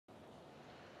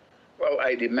Well,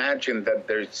 I'd imagine that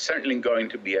there's certainly going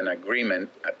to be an agreement,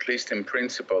 at least in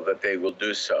principle, that they will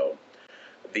do so.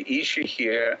 The issue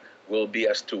here will be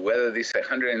as to whether these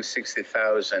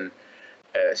 160,000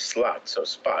 slots or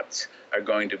spots are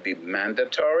going to be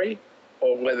mandatory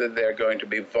or whether they're going to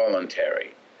be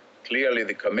voluntary. Clearly,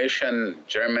 the Commission,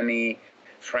 Germany,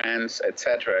 France,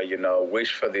 etc.,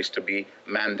 wish for this to be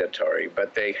mandatory,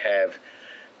 but they have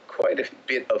quite a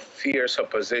bit of fierce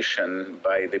opposition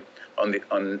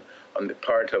on the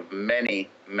part of many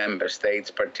member states,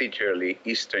 particularly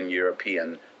Eastern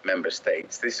European member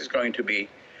states. This is going to be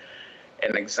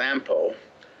an example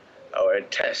or a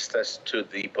test as to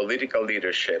the political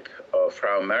leadership of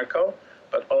Frau Merkel,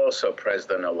 but also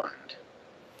President Hollande.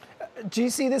 Do you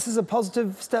see this as a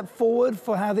positive step forward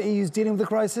for how the EU is dealing with the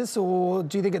crisis, or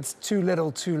do you think it's too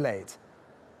little, too late?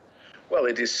 Well,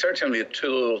 it is certainly too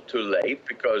little, too late,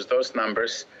 because those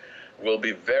numbers will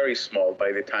be very small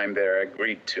by the time they're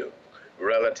agreed to,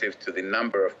 relative to the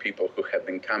number of people who have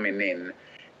been coming in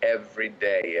every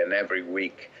day and every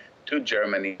week to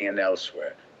Germany and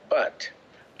elsewhere. But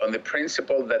on the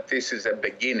principle that this is a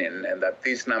beginning and that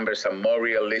these numbers are more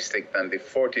realistic than the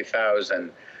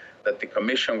 40,000 that the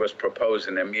Commission was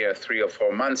proposing a mere 3 or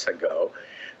 4 months ago,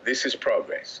 this is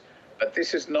progress. But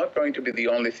this is not going to be the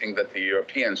only thing that the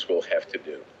Europeans will have to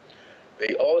do.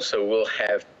 They also will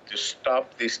have to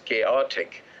stop these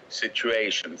chaotic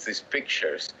situations, these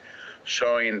pictures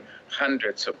showing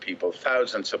hundreds of people,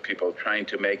 thousands of people trying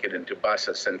to make it into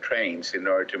buses and trains in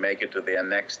order to make it to their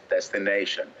next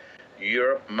destination.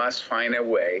 Europe must find a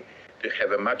way to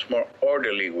have a much more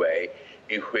orderly way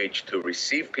in which to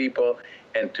receive people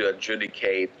and to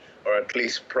adjudicate or at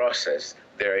least process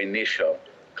their initial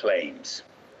claims.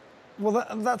 Well,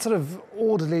 that sort of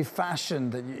orderly fashion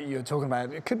that you're talking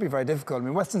about, it could be very difficult. I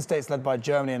mean, Western states led by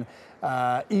Germany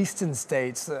and Eastern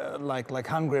states like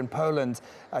Hungary and Poland,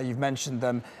 you've mentioned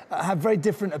them, have very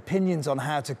different opinions on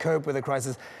how to cope with the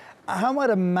crisis. How might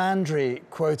a mandatory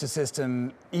quota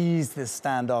system ease this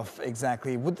standoff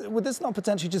exactly? Would this not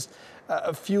potentially just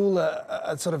fuel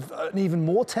a sort of an even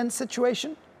more tense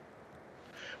situation?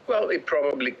 Well, it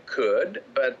probably could,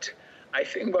 but I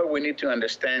think what we need to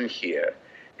understand here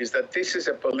is that this is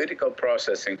a political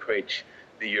process in which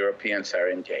the Europeans are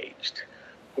engaged.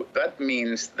 That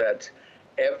means that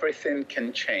everything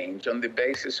can change on the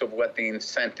basis of what the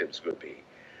incentives will be.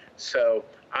 So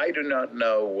I do not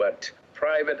know what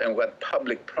private and what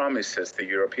public promises the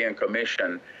European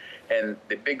Commission and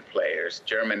the big players,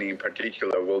 Germany in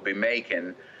particular, will be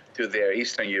making to their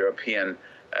Eastern European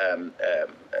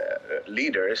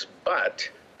leaders, but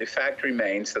the fact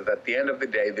remains that at the end of the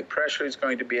day, the pressure is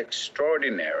going to be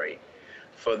extraordinary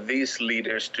for these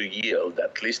leaders to yield,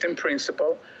 at least in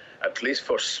principle, at least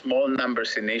for small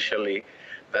numbers initially,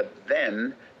 that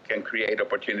then can create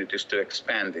opportunities to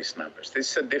expand these numbers.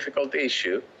 This is a difficult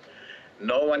issue.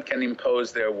 No one can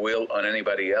impose their will on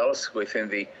anybody else within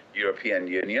the European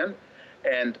Union.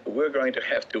 And we're going to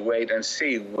have to wait and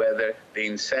see whether the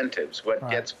incentives, what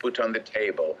gets put on the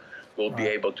table, will be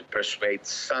able to persuade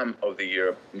some of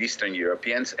the Eastern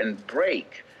Europeans and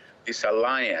break this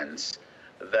alliance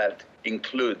that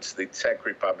includes the Czech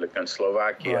Republic and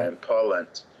Slovakia and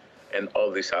Poland and all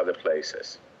these other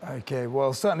places. Okay,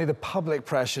 well, certainly the public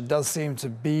pressure does seem to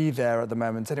be there at the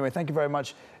moment. Anyway, thank you very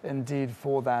much indeed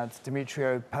for that.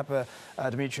 Demetritos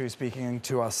Papademetriou speaking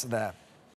to us there.